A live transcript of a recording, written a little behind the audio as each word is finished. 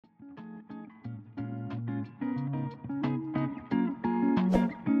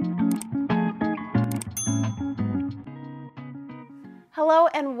Hello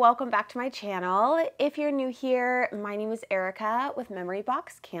and welcome back to my channel. If you're new here, my name is Erica with Memory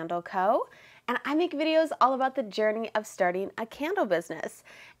Box Candle Co. And I make videos all about the journey of starting a candle business.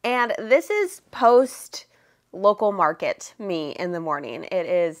 And this is post local market me in the morning. It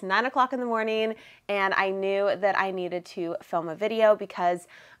is 9 o'clock in the morning and I knew that I needed to film a video because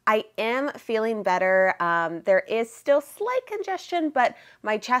I am feeling better. There is still slight congestion, but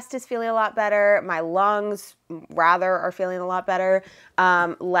my chest is feeling a lot better. My lungs rather are feeling a lot better.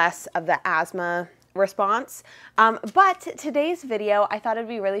 Less of the asthma response. But today's video, I thought it'd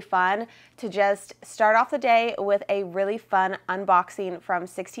be really fun to just start off the day with a really fun unboxing from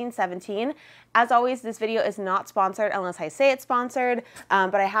 1617. As always, this video is not sponsored unless I say it's sponsored,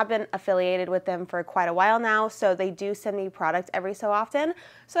 but I have been affiliated with them for quite a while now, so they do send me product every so often.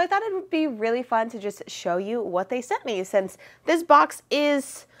 So I thought it would be really fun to just show you what they sent me, since this box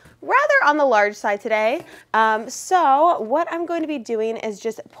is rather on the large side today. So what I'm going to be doing is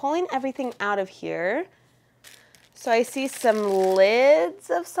just pulling everything out of here. So I see some lids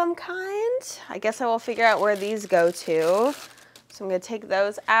of some kind. I guess I will figure out where these go to. So I'm going to take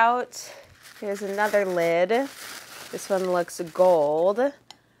those out. Here's another lid. This one looks gold.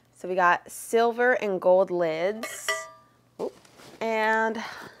 So we got silver and gold lids. Ooh. And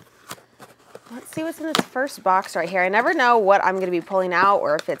let's see what's in this first box right here. I never know what I'm going to be pulling out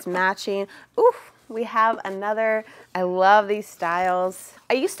or if it's matching. Ooh, we have another. I love these styles.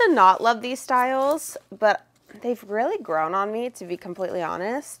 I used to not love these styles, but they've really grown on me, to be completely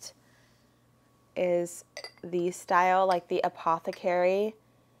honest. Is the style, like the apothecary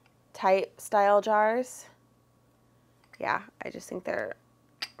type style jars. Yeah, I just think they're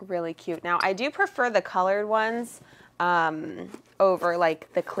really cute. Now, I do prefer the colored ones over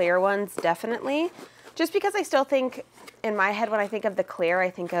like the clear ones, definitely. Just because I still think, in my head, when I think of the clear, I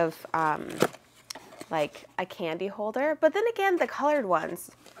think of like a candy holder. But then again, the colored ones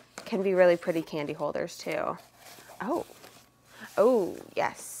can be really pretty candy holders too. Oh,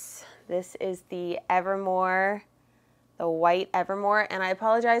 yes. This is the Evermore, the white Evermore. And I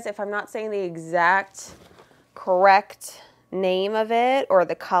apologize if I'm not saying the exact correct name of it or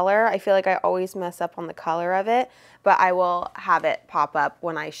the color. I feel like I always mess up on the color of it, but I will have it pop up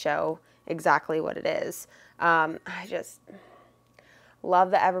when I show exactly what it is. I just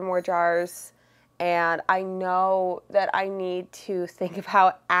love the Evermore jars, and I know that I need to think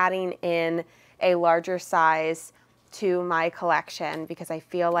about adding in a larger size to my collection, because I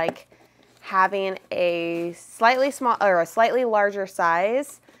feel like having a slightly small or a slightly larger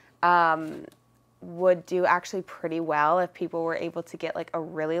size would do actually pretty well if people were able to get like a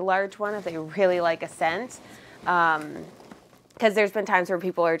really large one, if they really like a scent. Because there's been times where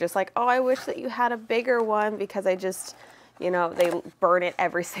people are just like, oh, I wish that you had a bigger one, because I just, you know, they burn it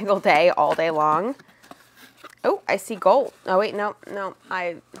every single day, all day long. Oh, I see gold. Oh, wait, no,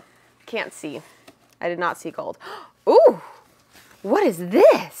 I can't see. I did not see gold. Ooh, what is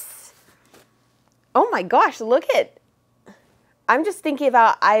this? Oh my gosh, look at, I'm just thinking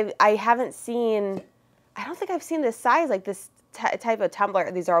about, I haven't seen, I don't think I've seen this size, like this type of tumbler.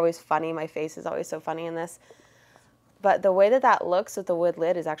 These are always funny. My face is always so funny in this. But the way that that looks with the wood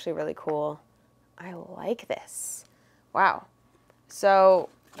lid is actually really cool. I like this. Wow. So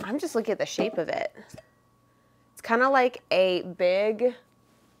I'm just looking at the shape of it. It's kind of like a big,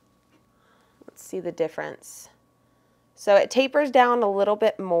 let's see the difference. So it tapers down a little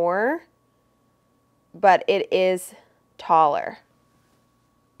bit more, but it is taller.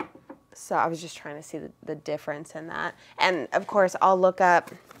 So I was just trying to see the difference in that. And of course, I'll look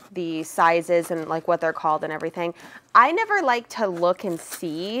up the sizes and like what they're called and everything. I never like to look and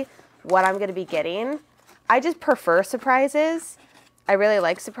see what I'm going to be getting. I just prefer surprises. I really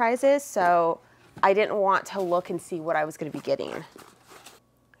like surprises, so I didn't want to look and see what I was going to be getting.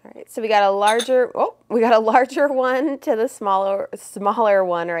 All right, so we got a larger one to the smaller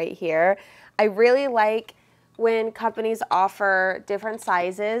one right here. I really like when companies offer different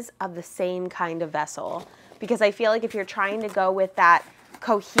sizes of the same kind of vessel, because I feel like if you're trying to go with that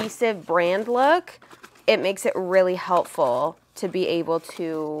cohesive brand look, it makes it really helpful to be able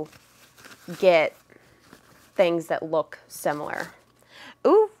to get things that look similar.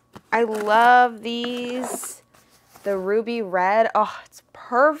 Ooh, I love these. The ruby red. Oh, it's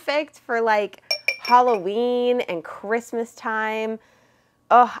perfect for like Halloween and Christmas time.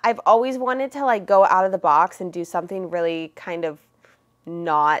 Oh, I've always wanted to like go out of the box and do something really kind of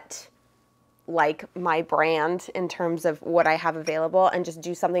not like my brand in terms of what I have available, and just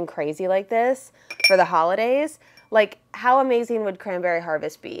do something crazy like this for the holidays. Like, how amazing would Cranberry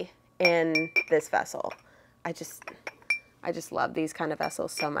Harvest be in this vessel? I just love these kind of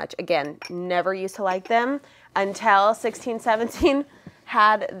vessels so much. Again, never used to like them until 1617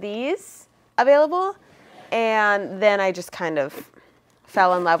 had these available, and then I just kind of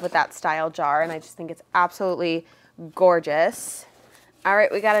fell in love with that style jar, and I just think it's absolutely gorgeous. All right,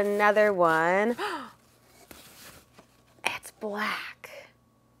 we got another one. It's black.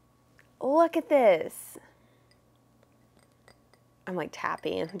 Look at this. I'm like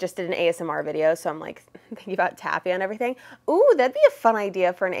tapping. Just did an ASMR video, so I'm like thinking about tapping on everything. Ooh, that'd be a fun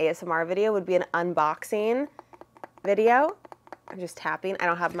idea for an ASMR video, would be an unboxing video. I'm just tapping. I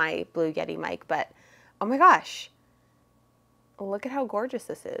don't have my Blue Yeti mic, but oh my gosh. Look at how gorgeous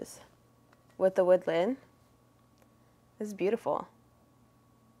this is with the wood lid. This is beautiful.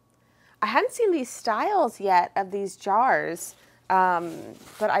 I hadn't seen these styles yet of these jars,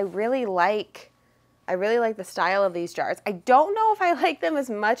 but I really like the style of these jars. I don't know if I like them as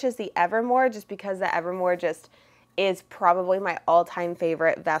much as the Evermore, just because the Evermore just is probably my all-time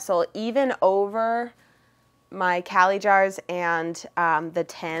favorite vessel, even over my Cali jars and the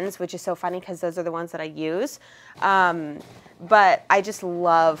tins, which is so funny because those are the ones that I use. But I just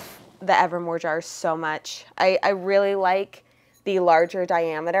love the Evermore jars so much. I really like the larger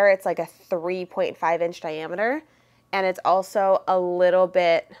diameter. It's like a 3.5 inch diameter. And it's also a little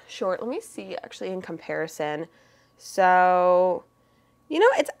bit short. Let me see actually in comparison. So, you know,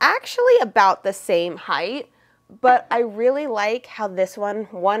 it's actually about the same height, but I really like how this one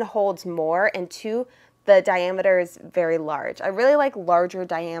holds more, and two, the diameter is very large. I really like larger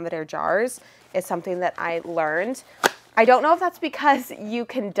diameter jars. It's something that I learned. I don't know if that's because you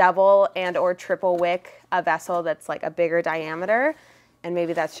can double and or triple wick a vessel that's like a bigger diameter, and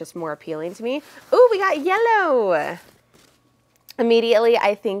maybe that's just more appealing to me. Ooh, we got yellow. Immediately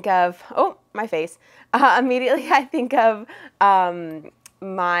I think of, oh, my face. Immediately I think of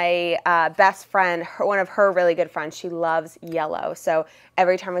my best friend, one of her really good friends. She loves yellow. So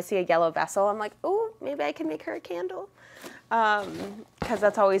every time I see a yellow vessel, I'm like, oh, maybe I can make her a candle. Because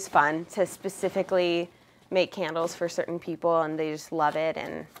that's always fun to specifically make candles for certain people, and they just love it,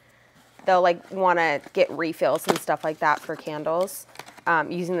 and they'll like want to get refills and stuff like that for candles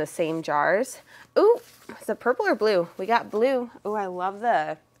using the same jars. Ooh, is it purple or blue? We got blue. Ooh, I love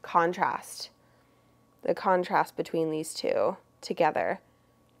the contrast between these two together.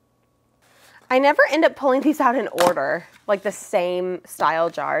 I never end up pulling these out in order, like the same style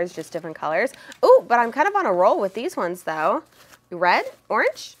jars, just different colors. Ooh, but I'm kind of on a roll with these ones though. Red,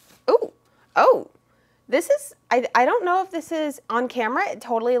 orange. Ooh, oh. This is, I don't know if this is on camera, it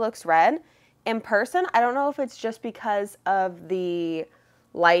totally looks red. In person, I don't know if it's just because of the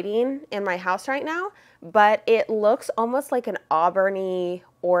lighting in my house right now, but it looks almost like an auburny,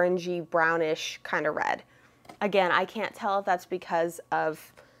 orangey, brownish kind of red. Again, I can't tell if that's because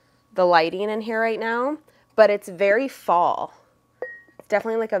of the lighting in here right now, but it's very fall. It's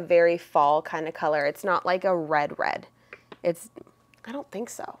definitely like a very fall kind of color. It's not like a red. I don't think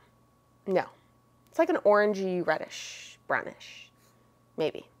so. No. It's like an orangey, reddish, brownish,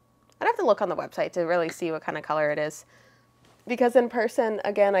 maybe. I'd have to look on the website to really see what kind of color it is. Because in person,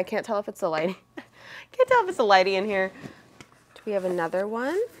 again, I can't tell if it's the lighting. Can't tell if it's the lighting in here. Do we have another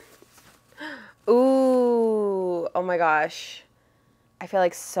one? Ooh, oh my gosh. I feel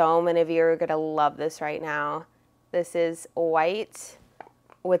like so many of you are gonna love this right now. This is white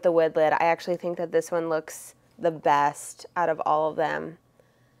with the wood lid. I actually think that this one looks the best out of all of them.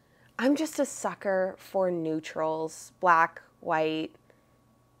 I'm just a sucker for neutrals, black, white.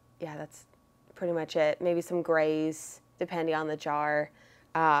 Yeah, that's pretty much it. Maybe some grays, depending on the jar.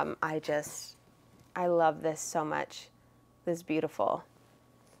 I love this so much. This is beautiful.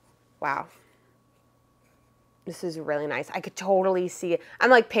 Wow. This is really nice. I could totally see it. I'm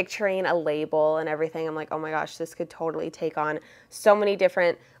like picturing a label and everything. I'm like, oh my gosh, this could totally take on so many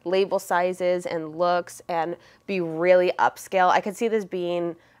different label sizes and looks and be really upscale. I could see this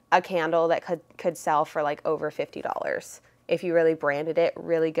being a candle that could sell for like over $50 if you really branded it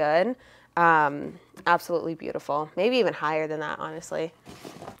really good. Absolutely beautiful. Maybe even higher than that, honestly.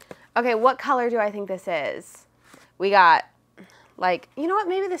 Okay, what color do I think this is? We got like, you know what?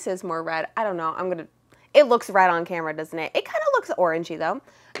 Maybe this is more red. I don't know. It looks red on camera, doesn't it? It kind of looks orangey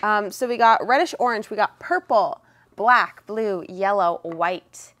though. So we got reddish orange. We got purple, black, blue, yellow,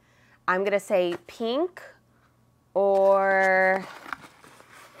 white. I'm gonna say pink or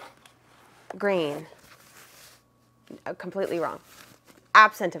green. Completely wrong.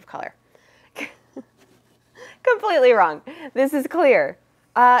 Absent of color. Completely wrong. This is clear.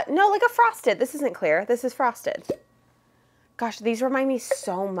 No, like a frosted. This isn't clear. This is frosted. Gosh, these remind me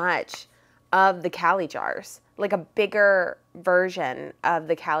so much of the Cali jars. Like a bigger version of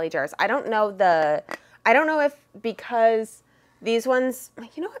the Cali jars. I don't know if because these ones,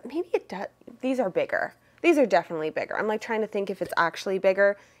 you know what, maybe it does. These are bigger. These are definitely bigger. I'm like trying to think if it's actually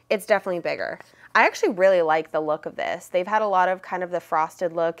bigger. It's definitely bigger. I actually really like the look of this. They've had a lot of kind of the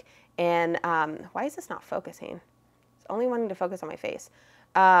frosted look, and why is this not focusing? It's only wanting to focus on my face.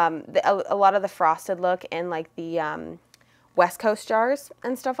 A lot of the frosted look and like the West Coast jars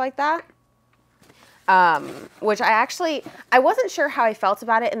and stuff like that. Which I wasn't sure how I felt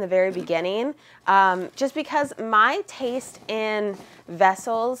about it in the very beginning, just because my taste in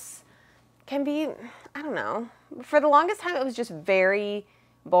vessels can be, I don't know, for the longest time it was just very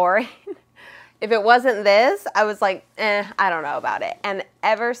boring. If it wasn't this, I was like, I don't know about it. And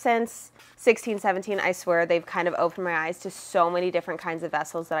ever since 16, 17, I swear they've kind of opened my eyes to so many different kinds of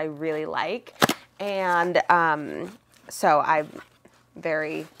vessels that I really like. And so I'm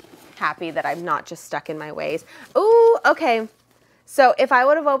very happy that I'm not just stuck in my ways. Ooh, okay. So if I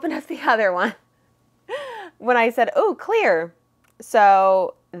would have opened up the other one, when I said, ooh, clear.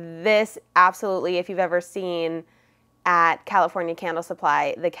 So this absolutely, if you've ever seen at California Candle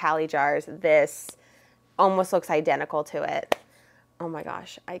Supply, the Cali jars, this almost looks identical to it. Oh my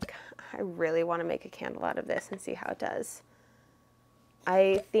gosh, I really want to make a candle out of this and see how it does.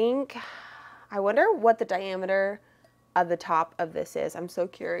 I wonder what the diameter of the top of this is. I'm so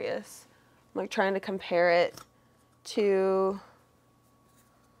curious. I'm like trying to compare it to,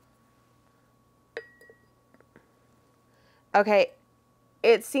 okay,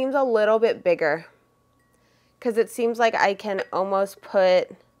 it seems a little bit bigger because it seems like I can almost put,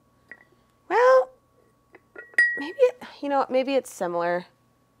 well, maybe, maybe it's similar.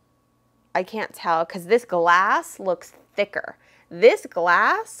 I can't tell because this glass looks thicker. This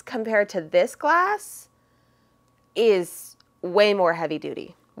glass compared to this glass is way more heavy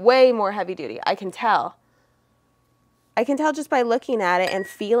duty. Way more heavy duty. I can tell. I can tell just by looking at it and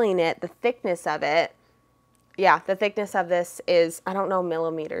feeling it, the thickness of it. Yeah, the thickness of this is, I don't know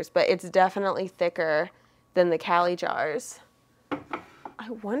millimeters, but it's definitely thicker than the Cali jars. I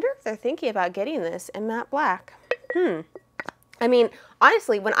wonder if they're thinking about getting this in matte black. I mean,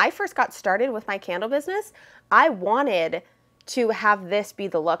 honestly, when I first got started with my candle business, I wanted to have this be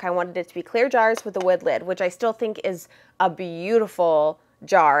the look. I wanted it to be clear jars with a wood lid, which I still think is a beautiful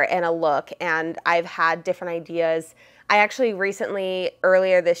jar and a look. And I've had different ideas. I actually recently,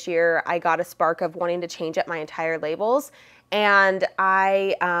 earlier this year, I got a spark of wanting to change up my entire labels. And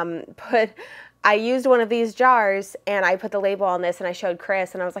I used one of these jars and I put the label on this and I showed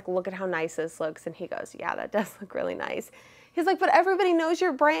Chris and I was like, look at how nice this looks. And he goes, yeah, that does look really nice. He's like, but everybody knows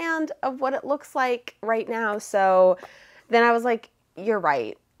your brand of what it looks like right now. So then I was like, you're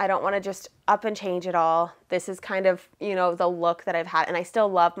right. I don't want to just up and change it all. This is kind of, the look that I've had. And I still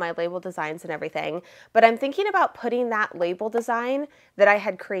love my label designs and everything. But I'm thinking about putting that label design that I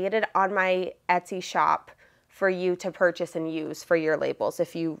had created on my Etsy shop for you to purchase and use for your labels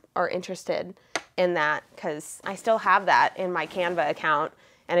if you are interested in that. Because I still have that in my Canva account.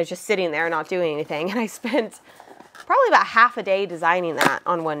 And it's just sitting there not doing anything. And I spent probably about half a day designing that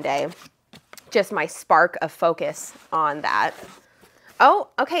on one day. Just my spark of focus on that. Oh,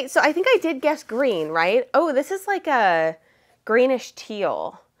 okay, so I think I did guess green, right? Oh, this is like a greenish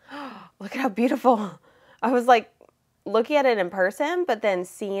teal. Look at how beautiful. I was like looking at it in person, but then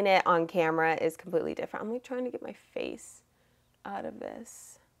seeing it on camera is completely different. I'm like trying to get my face out of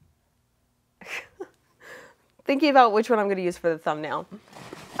this. Thinking about which one I'm gonna use for the thumbnail.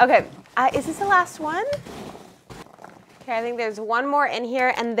 Okay, is this the last one? Okay, I think there's one more in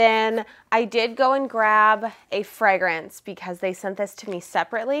here, and then I did go and grab a fragrance because they sent this to me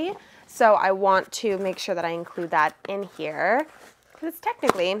separately, so I want to make sure that I include that in here because it's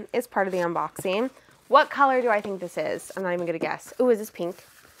technically is part of the unboxing. What color do I think this is? I'm not even gonna guess. Ooh, is this pink?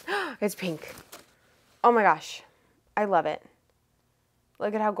 It's pink. Oh my gosh, I love it.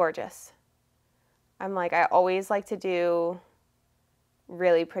 Look at how gorgeous. I'm like, I always like to do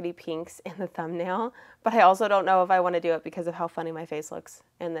really pretty pinks in the thumbnail, but I also don't know if I want to do it because of how funny my face looks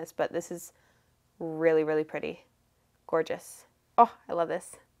in this, but this is really, really pretty. Gorgeous. Oh, I love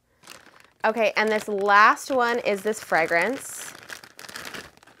this. Okay, and this last one is this fragrance.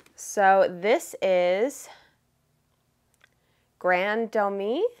 So this is Grand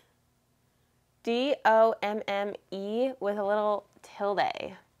Domme, D-O-M-M-E with a little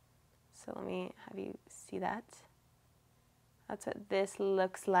tilde. So let me have you see that. That's what this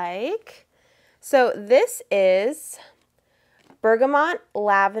looks like. So this is bergamot,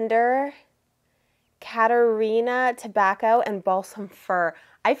 lavender, Catarina, tobacco, and balsam fir.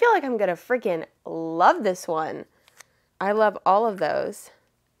 I feel like I'm gonna freaking love this one. I love all of those.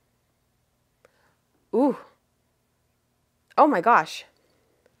 Ooh. Oh my gosh.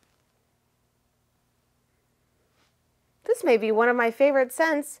 This may be one of my favorite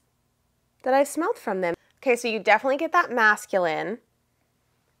scents that I've smelled from them. Okay, so you definitely get that masculine.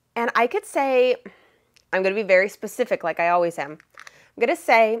 And I could say, I'm going to be very specific like I always am. I'm going to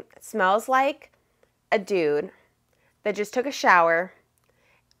say it smells like a dude that just took a shower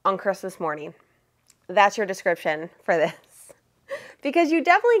on Christmas morning. That's your description for this. Because you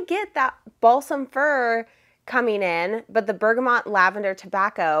definitely get that balsam fir coming in, but the bergamot lavender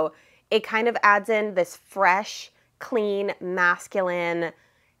tobacco, it kind of adds in this fresh, clean, masculine,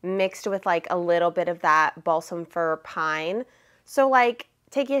 mixed with like a little bit of that balsam fir pine. So like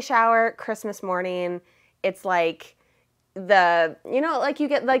taking a shower Christmas morning, it's like like you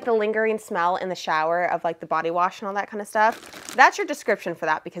get like the lingering smell in the shower of like the body wash and all that kind of stuff. That's your description for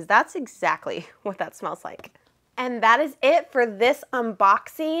that, because that's exactly what that smells like. And that is it for this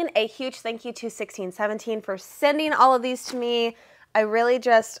unboxing. A huge thank you to 1617 for sending all of these to me. I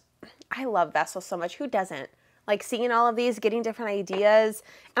love vessels so much. Who doesn't? Like seeing all of these, getting different ideas.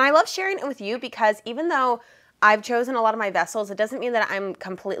 And I love sharing it with you, because even though I've chosen a lot of my vessels, it doesn't mean that I'm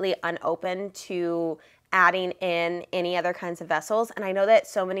completely unopen to adding in any other kinds of vessels. And I know that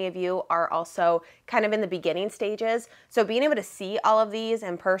so many of you are also kind of in the beginning stages. So being able to see all of these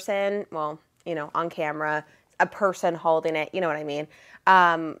in person, well, on camera, a person holding it, you know what I mean,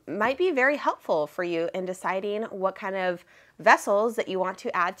 might be very helpful for you in deciding what kind of vessels that you want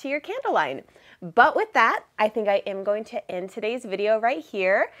to add to your candle line. But with that, I think I am going to end today's video right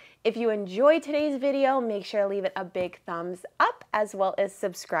here. If you enjoyed today's video, make sure to leave it a big thumbs up, as well as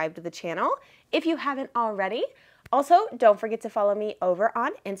subscribe to the channel if you haven't already. Also, don't forget to follow me over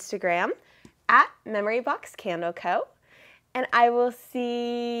on Instagram at Memory Box Candle Co. And I will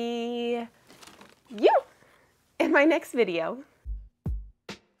see you in my next video.